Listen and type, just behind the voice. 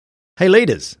Hey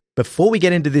leaders, before we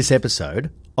get into this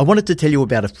episode, I wanted to tell you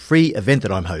about a free event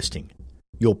that I'm hosting,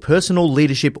 your Personal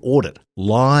Leadership Audit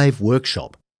live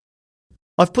workshop.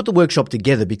 I've put the workshop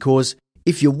together because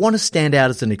if you want to stand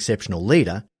out as an exceptional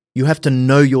leader, you have to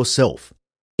know yourself,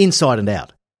 inside and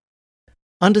out.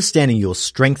 Understanding your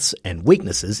strengths and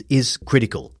weaknesses is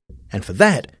critical, and for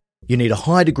that, you need a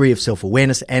high degree of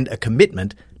self-awareness and a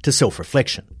commitment to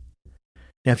self-reflection.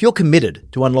 Now, if you're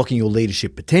committed to unlocking your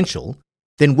leadership potential,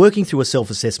 then working through a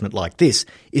self-assessment like this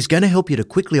is going to help you to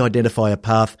quickly identify a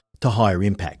path to higher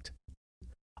impact.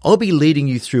 I'll be leading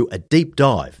you through a deep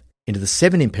dive into the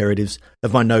 7 imperatives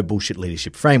of my No Bullshit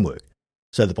Leadership Framework,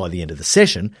 so that by the end of the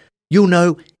session, you'll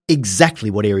know exactly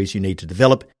what areas you need to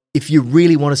develop if you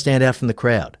really want to stand out from the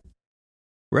crowd.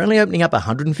 We're only opening up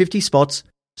 150 spots,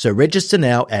 so register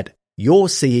now at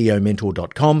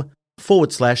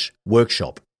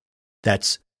yourceomentor.com/workshop.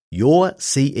 That's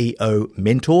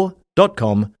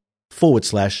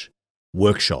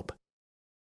yourceomentor.com/workshop.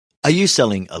 Are you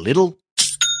selling a little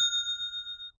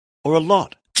or a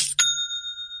lot?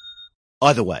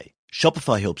 Either way,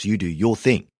 Shopify helps you do your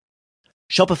thing.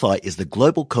 Shopify is the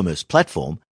global commerce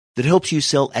platform that helps you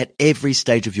sell at every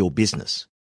stage of your business.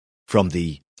 From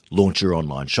the launch your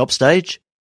online shop stage,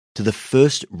 to the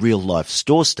first real-life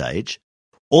store stage,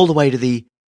 all the way to the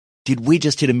did we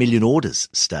just hit 1 million orders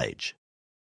stage.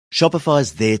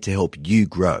 Shopify's there to help you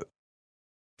grow.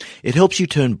 It helps you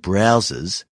turn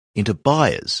browsers into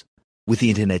buyers with the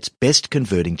internet's best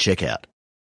converting checkout.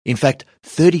 In fact,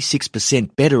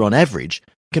 36% better on average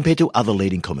compared to other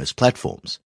leading commerce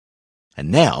platforms. And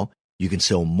now you can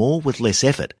sell more with less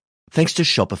effort thanks to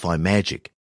Shopify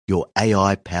Magic, your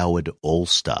AI-powered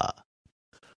all-star.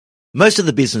 Most of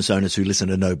the business owners who listen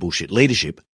to No Bullshit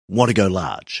Leadership want to go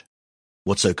large.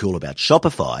 What's so cool about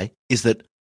Shopify is that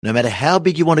no matter how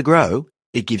big you want to grow,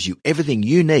 it gives you everything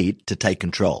you need to take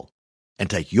control and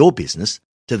take your business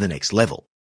to the next level.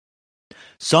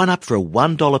 Sign up for a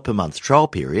 $1 per month trial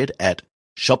period at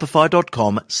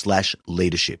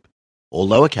shopify.com/leadership, all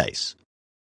lowercase.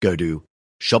 Go to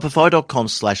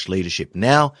shopify.com/leadership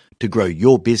now to grow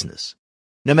your business,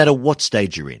 no matter what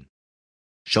stage you're in.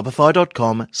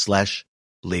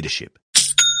 Shopify.com/leadership.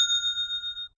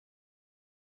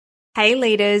 Hey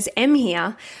leaders, Em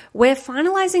here. We're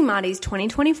finalising Marty's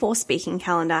 2024 speaking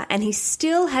calendar and he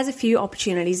still has a few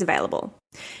opportunities available.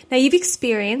 Now you've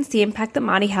experienced the impact that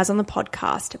Marty has on the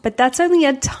podcast, but that's only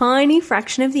a tiny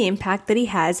fraction of the impact that he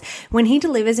has when he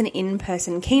delivers an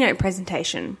in-person keynote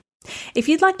presentation. If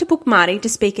you'd like to book Marty to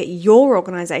speak at your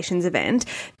organisation's event,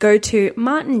 go to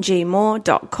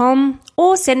martingmoore.com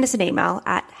or send us an email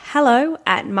at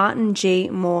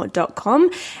hello@martingmoore.com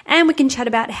and we can chat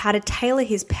about how to tailor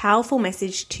his powerful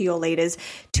message to your leaders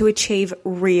to achieve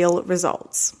real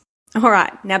results. All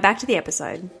right, now back to the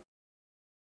episode.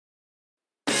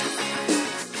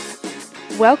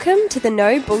 Welcome to the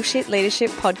No Bullshit Leadership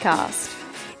Podcast.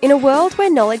 In a world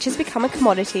where knowledge has become a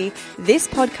commodity, this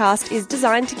podcast is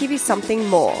designed to give you something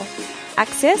more.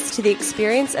 Access to the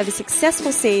experience of a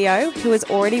successful CEO who has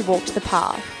already walked the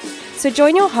path. So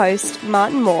join your host,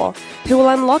 Martin Moore, who will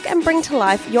unlock and bring to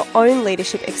life your own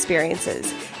leadership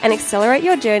experiences and accelerate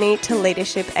your journey to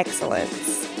leadership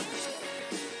excellence.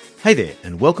 Hey there,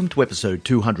 and welcome to episode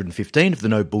 215 of the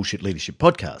No Bullshit Leadership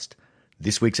Podcast.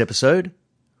 This week's episode,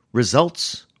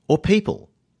 results or people?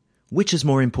 Which is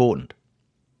more important?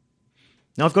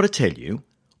 Now, I've got to tell you,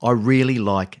 I really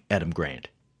like Adam Grant.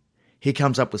 He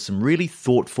comes up with some really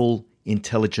thoughtful,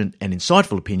 intelligent and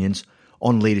insightful opinions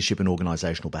on leadership and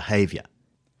organisational behaviour.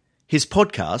 His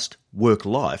podcast, Work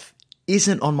Life,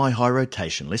 isn't on my high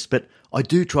rotation list, but I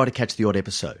do try to catch the odd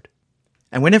episode.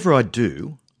 And whenever I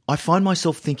do, I find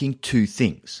myself thinking 2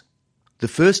 things. The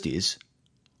first is,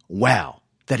 wow,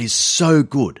 that is so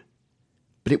good,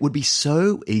 but it would be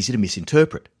so easy to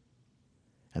misinterpret.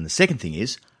 And the second thing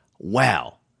is,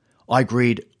 wow, I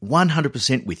agreed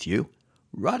 100% with you,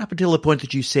 right up until the point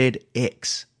that you said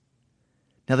X.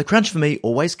 Now, the crunch for me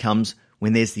always comes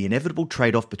when there's the inevitable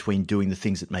trade-off between doing the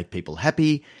things that make people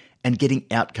happy and getting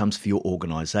outcomes for your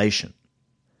organisation.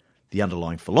 The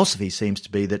underlying philosophy seems to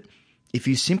be that if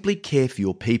you simply care for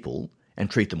your people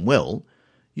and treat them well,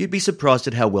 you'd be surprised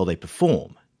at how well they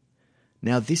perform.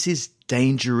 Now, this is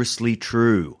dangerously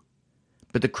true,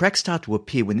 but the cracks start to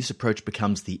appear when this approach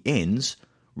becomes the ends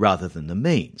rather than the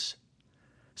means.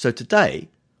 So today,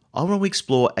 I want to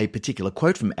explore a particular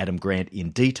quote from Adam Grant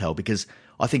in detail because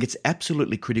I think it's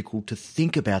absolutely critical to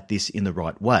think about this in the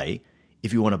right way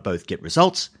if you want to both get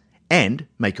results and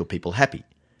make your people happy.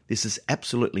 This is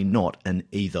absolutely not an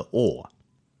either-or.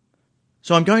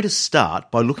 So I'm going to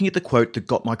start by looking at the quote that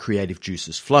got my creative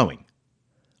juices flowing.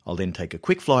 I'll then take a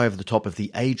quick fly over the top of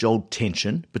the age-old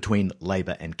tension between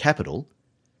labour and capital,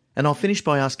 and I'll finish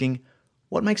by asking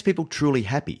what makes people truly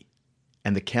happy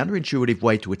and the counterintuitive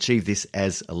way to achieve this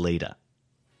as a leader.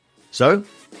 So,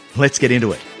 let's get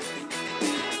into it.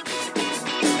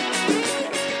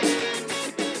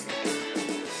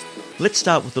 Let's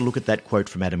start with a look at that quote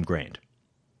from Adam Grant.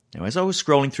 Now, as I was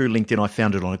scrolling through LinkedIn, I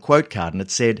found it on a quote card and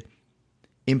it said,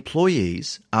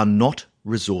 "Employees are not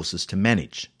resources to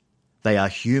manage. They are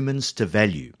humans to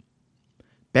value.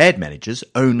 Bad managers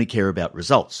only care about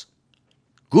results.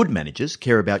 Good managers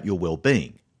care about your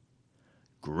well-being.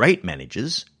 Great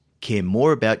managers care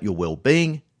more about your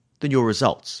well-being than your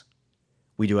results.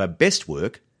 We do our best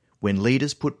work when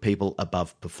leaders put people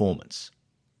above performance."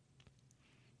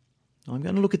 I'm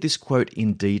going to look at this quote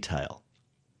in detail.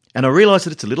 And I realise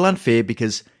that it's a little unfair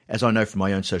because, as I know from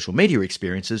my own social media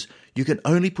experiences, you can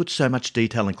only put so much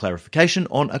detail and clarification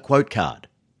on a quote card.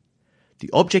 The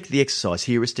object of the exercise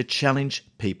here is to challenge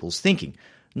people's thinking,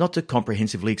 not to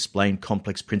comprehensively explain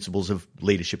complex principles of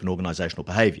leadership and organisational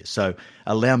behaviour. So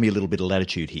allow me a little bit of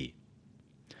latitude here.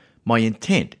 My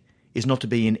intent is not to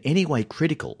be in any way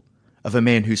critical of a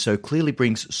man who so clearly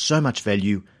brings so much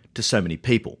value to so many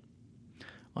people.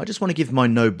 I just want to give my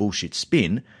no bullshit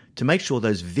spin to make sure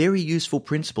those very useful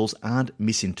principles aren't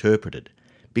misinterpreted,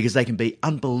 because they can be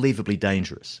unbelievably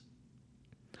dangerous.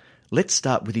 Let's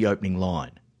start with the opening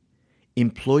line.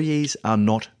 Employees are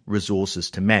not resources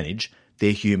to manage,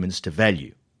 they're humans to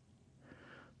value.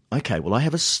 Okay, well, I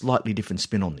have a slightly different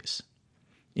spin on this.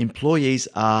 Employees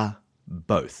are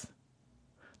both.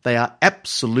 They are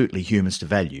absolutely humans to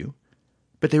value,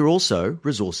 but they're also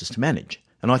resources to manage.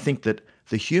 And I think that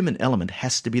the human element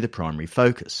has to be the primary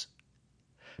focus.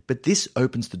 But this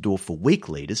opens the door for weak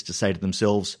leaders to say to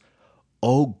themselves,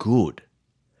 "Oh, good.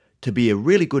 To be a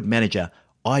really good manager,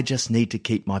 I just need to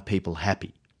keep my people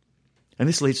happy." And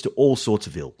this leads to all sorts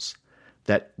of ills.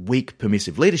 That weak,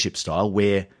 permissive leadership style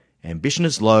where ambition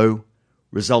is low,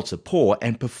 results are poor,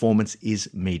 and performance is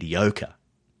mediocre.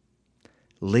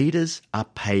 Leaders are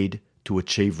paid to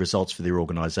achieve results for their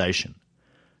organisation,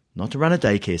 not to run a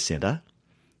daycare centre,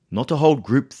 not to hold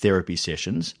group therapy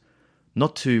sessions,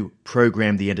 not to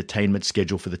program the entertainment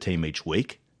schedule for the team each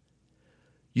week.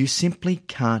 You simply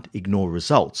can't ignore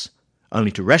results,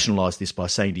 only to rationalise this by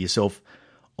saying to yourself,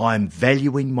 "I'm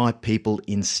valuing my people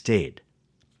instead."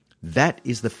 That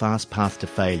is the fast path to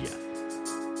failure.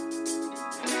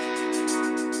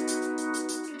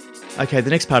 Okay, the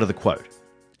next part of the quote.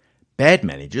 Bad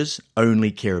managers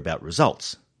only care about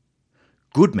results.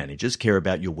 Good managers care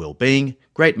about your well-being.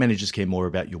 Great managers care more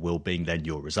about your well-being than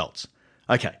your results.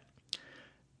 Okay,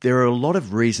 there are a lot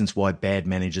of reasons why bad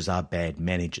managers are bad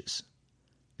managers.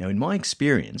 Now, in my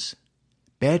experience,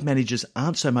 bad managers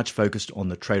aren't so much focused on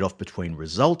the trade-off between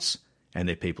results and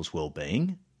their people's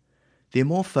well-being. They're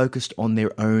more focused on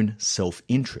their own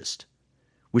self-interest,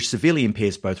 which severely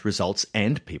impairs both results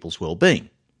and people's well-being.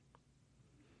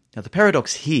 Now, the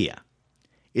paradox here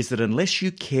is that unless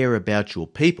you care about your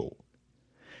people,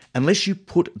 unless you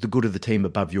put the good of the team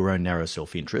above your own narrow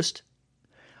self-interest,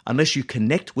 unless you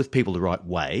connect with people the right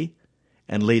way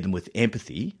and lead them with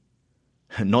empathy,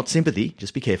 not sympathy,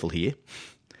 just be careful here,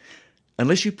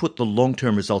 unless you put the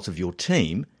long-term results of your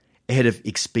team ahead of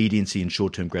expediency and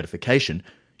short-term gratification,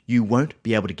 you won't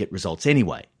be able to get results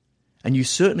anyway. And you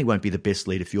certainly won't be the best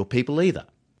leader for your people either.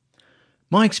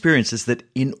 My experience is that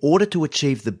in order to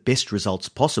achieve the best results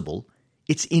possible,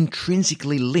 it's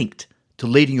intrinsically linked to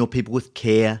leading your people with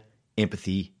care,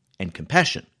 empathy, and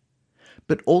compassion,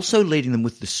 but also leading them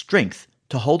with the strength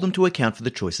to hold them to account for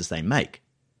the choices they make,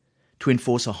 to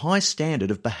enforce a high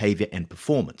standard of behaviour and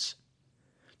performance,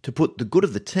 to put the good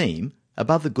of the team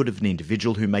above the good of an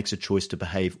individual who makes a choice to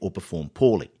behave or perform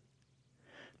poorly.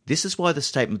 This is why the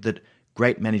statement that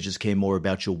great managers care more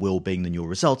about your well-being than your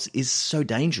results is so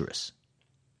dangerous.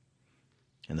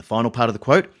 And the final part of the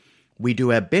quote, we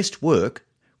do our best work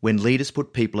when leaders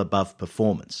put people above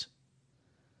performance.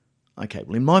 Okay,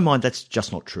 well, in my mind, that's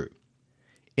just not true.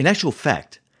 In actual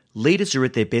fact, leaders are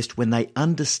at their best when they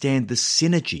understand the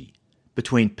synergy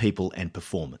between people and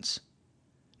performance.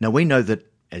 Now, we know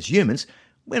that as humans,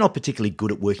 we're not particularly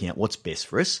good at working out what's best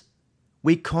for us.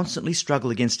 We constantly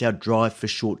struggle against our drive for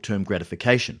short-term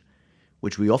gratification,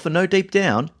 which we often know deep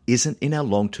down isn't in our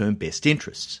long-term best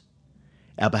interests.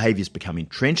 Our behaviours become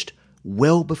entrenched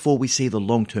well before we see the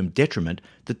long-term detriment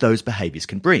that those behaviours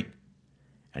can bring.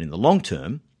 And in the long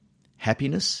term,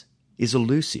 happiness is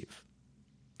elusive.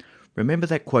 Remember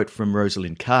that quote from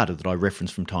Rosalind Carter that I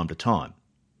reference from time to time.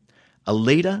 A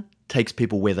leader takes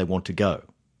people where they want to go.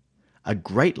 A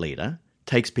great leader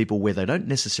takes people where they don't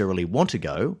necessarily want to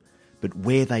go, but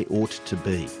where they ought to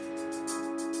be.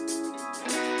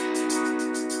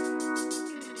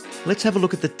 Let's have a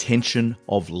look at the tension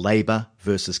of labour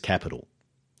versus capital.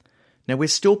 Now, we're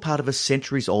still part of a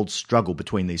centuries-old struggle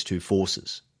between these two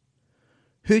forces.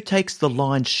 Who takes the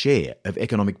lion's share of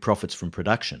economic profits from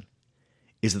production?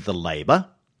 Is it the labour,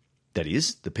 that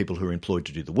is, the people who are employed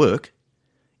to do the work,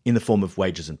 in the form of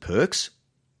wages and perks?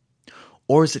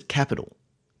 Or is it capital,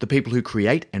 the people who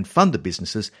create and fund the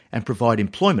businesses and provide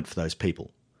employment for those people?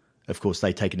 Of course,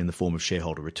 they take it in the form of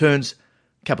shareholder returns,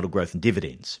 capital growth and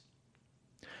dividends.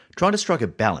 Trying to strike a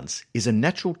balance is a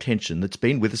natural tension that's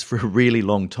been with us for a really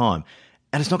long time,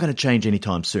 and it's not going to change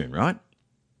anytime soon, right?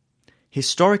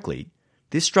 Historically,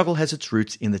 this struggle has its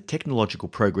roots in the technological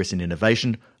progress and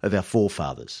innovation of our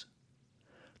forefathers.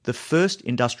 The first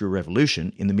industrial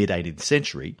revolution in the mid-18th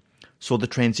century saw the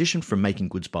transition from making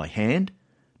goods by hand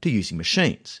to using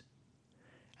machines.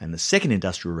 And the second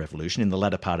industrial revolution in the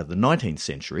latter part of the 19th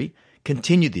century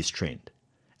continued this trend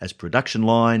as production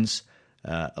lines,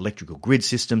 electrical grid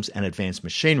systems and advanced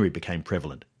machinery became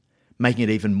prevalent, making it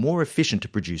even more efficient to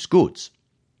produce goods.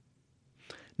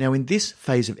 Now, in this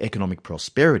phase of economic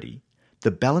prosperity, the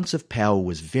balance of power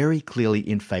was very clearly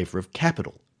in favour of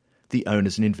capital, the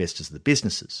owners and investors of the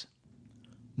businesses.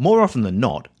 More often than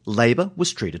not, labour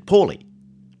was treated poorly,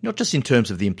 not just in terms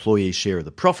of the employee's share of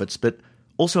the profits, but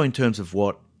also in terms of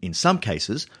what, in some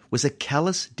cases, was a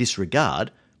callous disregard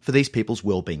for these people's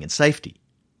well-being and safety.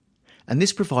 And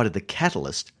this provided the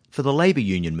catalyst for the labour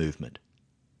union movement.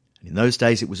 And in those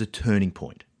days, it was a turning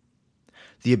point.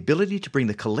 The ability to bring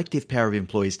the collective power of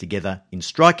employees together in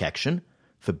strike action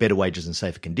for better wages and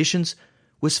safer conditions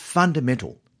was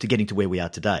fundamental to getting to where we are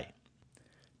today.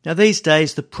 Now, these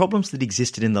days, the problems that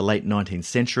existed in the late 19th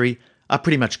century are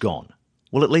pretty much gone,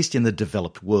 well, at least in the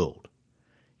developed world.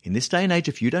 In this day and age,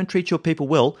 if you don't treat your people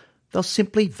well, they'll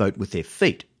simply vote with their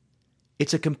feet.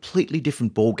 It's a completely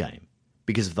different ballgame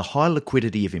because of the high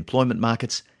liquidity of employment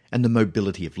markets and the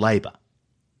mobility of labour.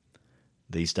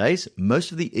 These days,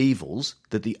 most of the evils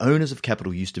that the owners of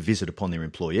capital used to visit upon their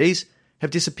employees have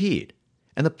disappeared,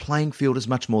 and the playing field is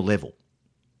much more level.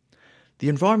 The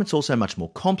environment's also much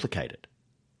more complicated.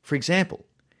 For example,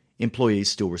 employees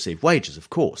still receive wages,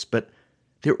 of course, but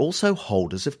they're also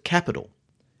holders of capital,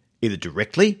 either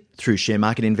directly through share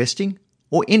market investing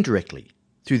or indirectly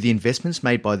through the investments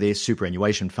made by their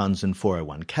superannuation funds and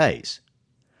 401ks.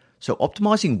 So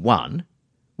optimising one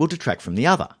will detract from the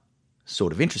other.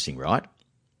 Sort of interesting, right?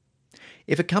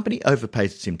 If a company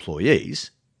overpays its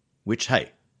employees, which,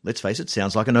 hey, let's face it,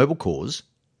 sounds like a noble cause,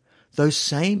 those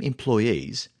same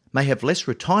employees may have less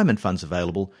retirement funds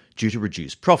available due to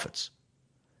reduced profits.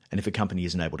 And if a company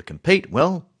isn't able to compete,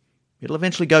 well, it'll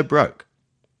eventually go broke.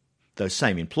 Those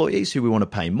same employees who we want to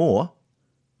pay more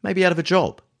may be out of a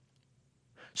job.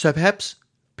 So perhaps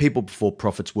people before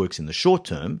profits works in the short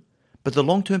term, but the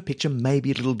long-term picture may be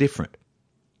a little different.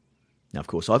 Now, of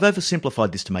course, I've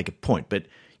oversimplified this to make a point, but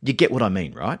you get what I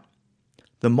mean, right?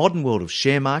 The modern world of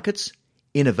share markets,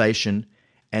 innovation,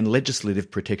 and legislative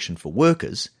protection for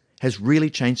workers has really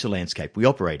changed the landscape we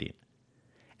operate in.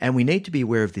 And we need to be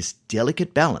aware of this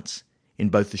delicate balance in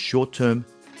both the short term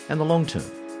and the long term.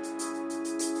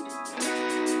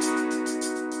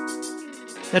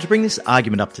 Now, to bring this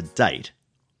argument up to date,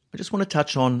 I just want to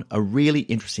touch on a really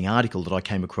interesting article that I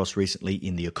came across recently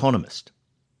in The Economist.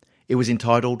 It was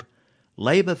entitled,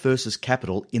 Labour versus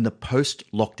Capital in the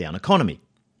Post-Lockdown Economy.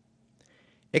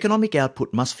 Economic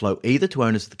output must flow either to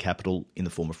owners of the capital in the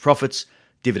form of profits,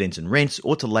 dividends and rents,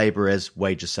 or to labour as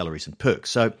wages, salaries and perks.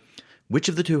 So, which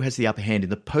of the two has the upper hand in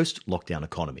the post-lockdown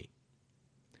economy?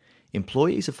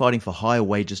 Employees are fighting for higher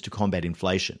wages to combat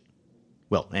inflation.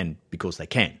 Well, and because they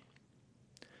can.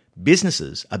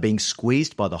 Businesses are being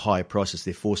squeezed by the higher prices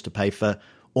they're forced to pay for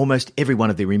almost every one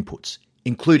of their inputs,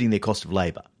 including their cost of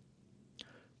labour.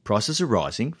 Prices are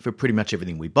rising for pretty much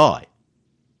everything we buy.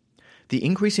 The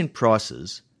increase in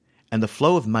prices and the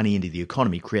flow of money into the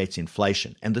economy creates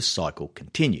inflation, and the cycle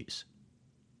continues.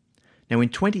 Now, in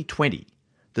 2020,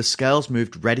 the scales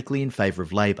moved radically in favour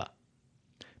of labour.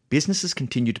 Businesses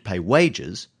continued to pay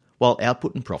wages while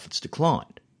output and profits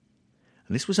declined.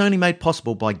 And this was only made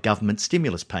possible by government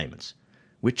stimulus payments,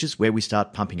 which is where we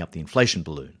start pumping up the inflation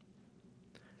balloon.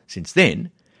 Since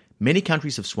then, many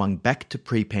countries have swung back to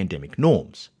pre-pandemic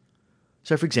norms.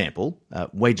 So, for example,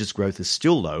 wages growth is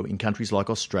still low in countries like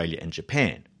Australia and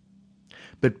Japan.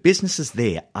 But businesses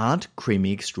there aren't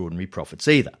creaming extraordinary profits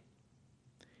either.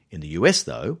 In the US,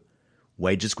 though,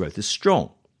 wages growth is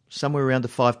strong, somewhere around the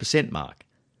 5% mark.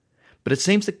 But it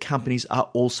seems that companies are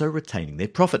also retaining their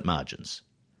profit margins.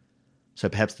 So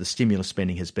perhaps the stimulus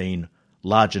spending has been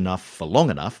large enough for long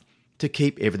enough to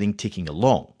keep everything ticking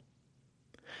along.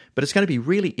 But it's going to be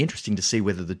really interesting to see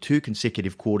whether the 2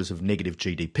 consecutive quarters of negative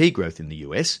GDP growth in the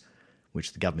US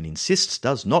which the government insists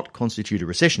does not constitute a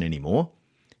recession anymore,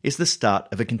 is the start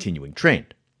of a continuing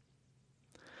trend.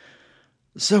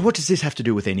 So what does this have to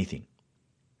do with anything?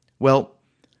 Well,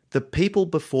 the people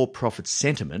before profit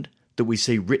sentiment that we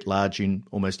see writ large in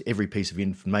almost every piece of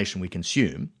information we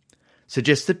consume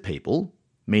suggests that people,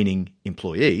 meaning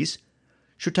employees,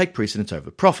 should take precedence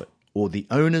over profit, or the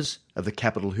owners of the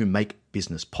capital who make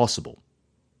business possible.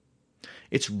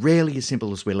 It's rarely as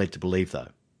simple as we're led to believe, though.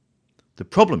 The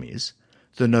problem is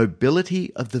the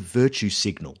nobility of the virtue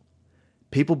signal,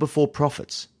 people before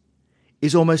profits,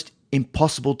 is almost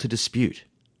impossible to dispute.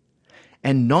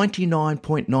 And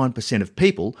 99.9% of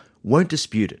people won't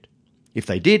dispute it. If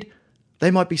they did,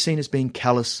 they might be seen as being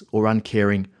callous or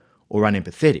uncaring or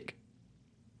unempathetic.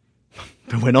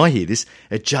 But when I hear this,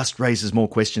 it just raises more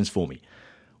questions for me.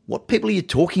 What people are you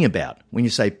talking about when you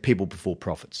say people before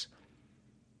profits?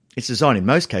 It's designed in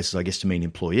most cases, I guess, to mean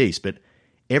employees, but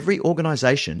every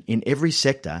organisation in every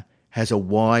sector has a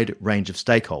wide range of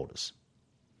stakeholders.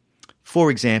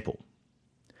 For example,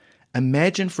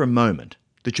 imagine for a moment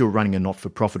that you're running a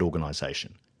not-for-profit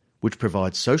organisation which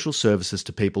provides social services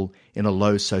to people in a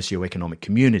low socioeconomic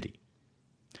community.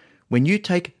 When you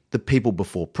take the people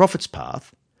before profits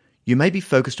path, you may be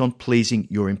focused on pleasing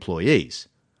your employees,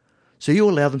 so you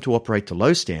allow them to operate to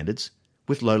low standards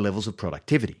with low levels of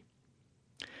productivity.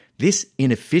 This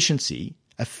inefficiency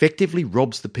effectively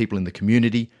robs the people in the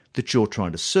community that you're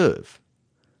trying to serve.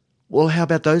 Well, how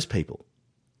about those people?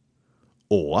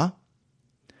 Or,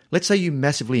 let's say you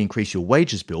massively increase your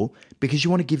wages bill because you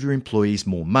want to give your employees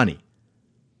more money.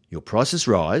 Your prices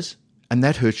rise, and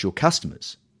that hurts your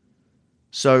customers.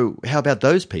 So how about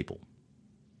those people?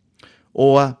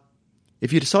 Or,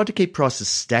 if you decide to keep prices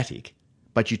static,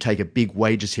 but you take a big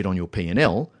wages hit on your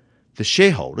P&L, the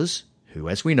shareholders, who,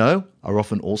 as we know, are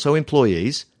often also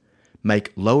employees,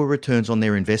 make lower returns on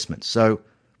their investments. So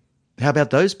how about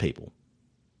those people?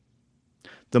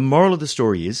 The moral of the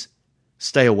story is,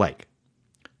 stay awake.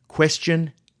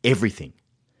 Question everything,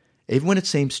 even when it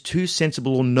seems too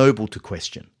sensible or noble to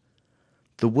question.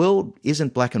 The world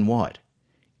isn't black and white.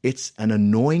 It's an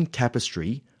annoying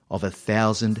tapestry of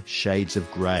 1,000 shades of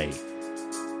grey.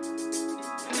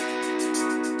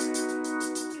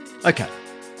 Okay,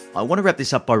 I want to wrap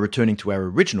this up by returning to our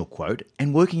original quote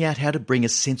and working out how to bring a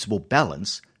sensible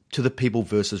balance to the people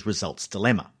versus results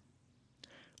dilemma.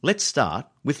 Let's start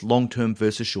with long-term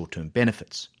versus short-term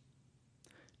benefits.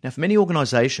 Now, for many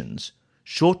organisations,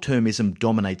 short-termism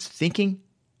dominates thinking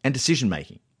and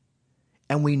decision-making,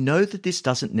 and we know that this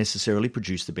doesn't necessarily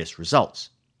produce the best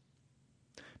results.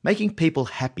 Making people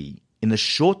happy in the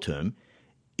short term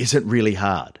isn't really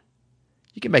hard.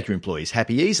 You can make your employees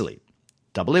happy easily.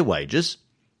 Double their wages,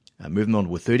 move them on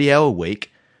to a 30-hour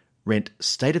week, rent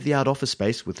state-of-the-art office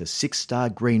space with a 6-star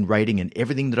green rating and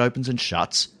everything that opens and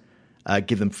shuts,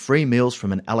 give them free meals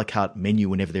from an a la carte menu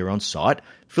whenever they're on site,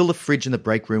 fill the fridge in the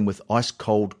break room with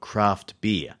ice-cold craft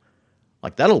beer.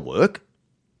 Like, that'll work.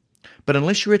 But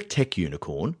unless you're a tech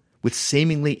unicorn with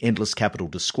seemingly endless capital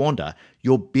to squander,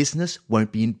 your business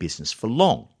won't be in business for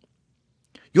long.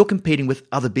 You're competing with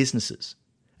other businesses,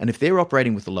 and if they're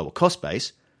operating with a lower cost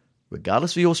base,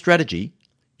 regardless of your strategy,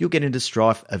 you'll get into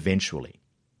strife eventually.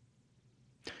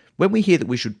 When we hear that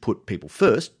we should put people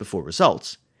first before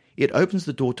results, it opens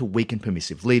the door to weak and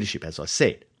permissive leadership, as I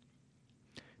said.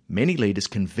 Many leaders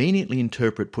conveniently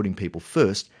interpret putting people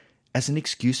first as an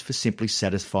excuse for simply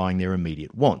satisfying their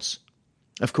immediate wants,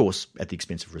 of course, at the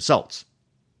expense of results.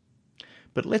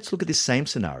 But let's look at this same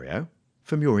scenario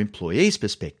from your employee's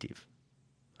perspective.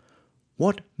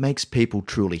 What makes people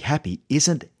truly happy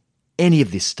isn't any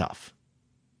of this stuff.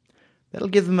 That'll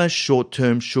give them a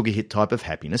short-term sugar hit type of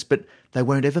happiness, but they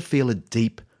won't ever feel a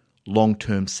deep,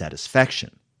 long-term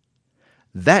satisfaction.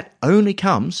 That only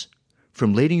comes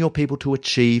from leading your people to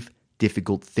achieve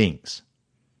difficult things.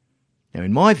 Now,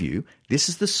 in my view, this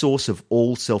is the source of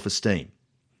all self-esteem,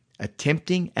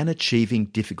 attempting and achieving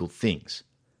difficult things.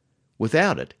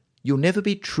 Without it, you'll never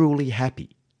be truly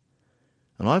happy.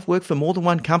 And I've worked for more than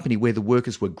one company where the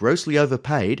workers were grossly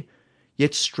overpaid,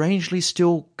 yet strangely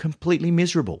still completely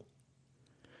miserable.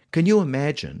 Can you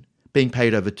imagine being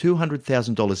paid over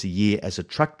 $200,000 a year as a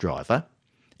truck driver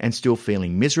and still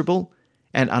feeling miserable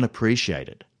and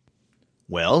unappreciated?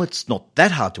 Well, it's not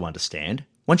that hard to understand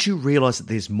once you realise that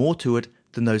there's more to it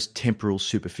than those temporal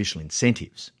superficial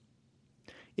incentives.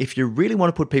 If you really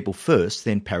want to put people first,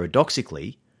 then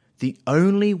paradoxically, the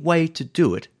only way to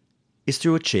do it is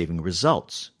through achieving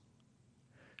results.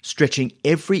 Stretching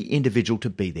every individual to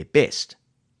be their best.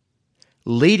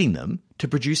 Leading them to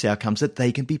produce outcomes that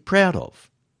they can be proud of.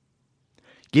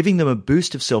 Giving them a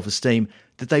boost of self-esteem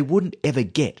that they wouldn't ever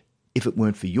get if it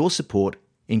weren't for your support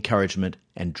encouragement,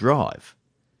 and drive.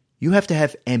 You have to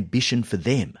have ambition for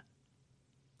them.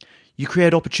 You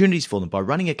create opportunities for them by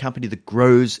running a company that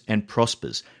grows and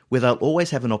prospers, where they'll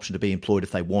always have an option to be employed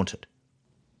if they want it.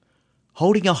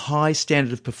 Holding a high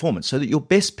standard of performance so that your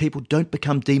best people don't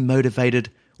become demotivated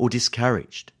or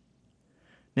discouraged.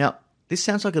 Now, this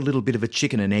sounds like a little bit of a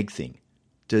chicken and egg thing.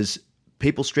 Does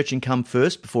people stretching come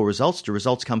first before results? Do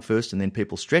results come first and then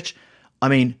people stretch? I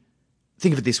mean,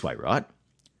 think of it this way, right?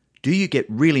 Do you get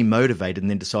really motivated and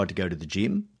then decide to go to the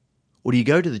gym? Or do you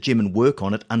go to the gym and work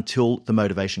on it until the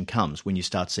motivation comes when you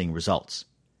start seeing results?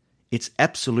 It's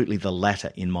absolutely the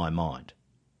latter in my mind.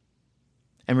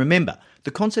 And remember,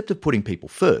 the concept of putting people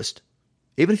first,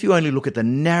 even if you only look at the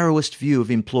narrowest view of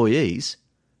employees,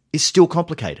 is still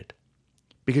complicated.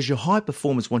 Because your high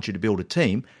performers want you to build a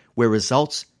team where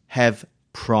results have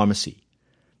primacy.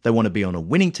 They want to be on a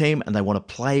winning team and they want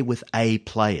to play with A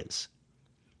players.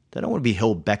 They don't want to be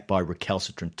held back by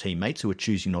recalcitrant teammates who are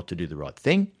choosing not to do the right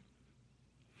thing.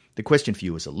 The question for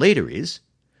you as a leader is,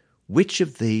 which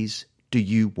of these do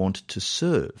you want to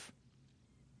serve?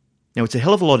 Now, it's a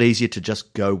hell of a lot easier to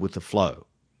just go with the flow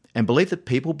and believe that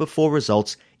people before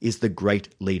results is the great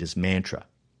leader's mantra.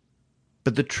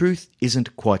 But the truth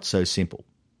isn't quite so simple.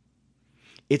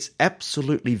 It's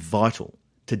absolutely vital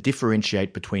to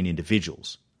differentiate between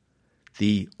individuals.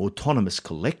 The autonomous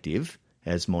collective,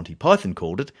 as Monty Python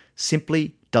called it,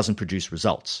 simply doesn't produce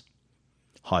results.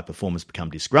 High performers become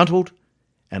disgruntled,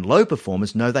 and low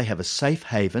performers know they have a safe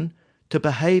haven to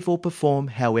behave or perform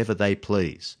however they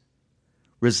please.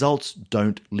 Results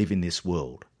don't live in this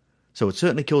world, so it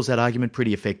certainly kills that argument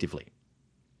pretty effectively.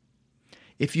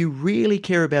 If you really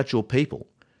care about your people,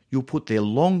 you'll put their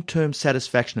long-term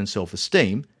satisfaction and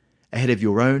self-esteem ahead of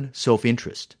your own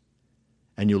self-interest,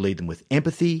 and you'll lead them with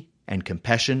empathy and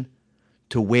compassion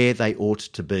to where they ought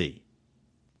to be.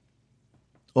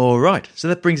 All right, so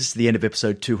that brings us to the end of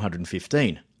episode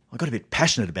 215. I got a bit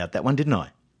passionate about that one, didn't I?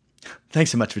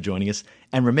 Thanks so much for joining us.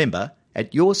 And remember,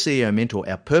 at Your CEO Mentor,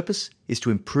 our purpose is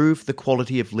to improve the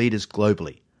quality of leaders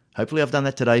globally. Hopefully I've done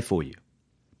that today for you.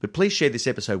 But please share this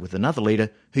episode with another leader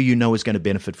who you know is going to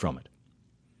benefit from it.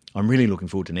 I'm really looking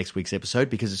forward to next week's episode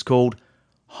because it's called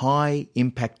High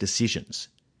Impact Decisions.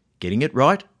 Getting it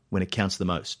right when it counts the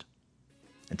most.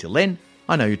 Until then,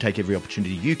 I know you take every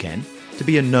opportunity you can to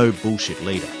be a no bullshit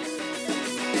leader.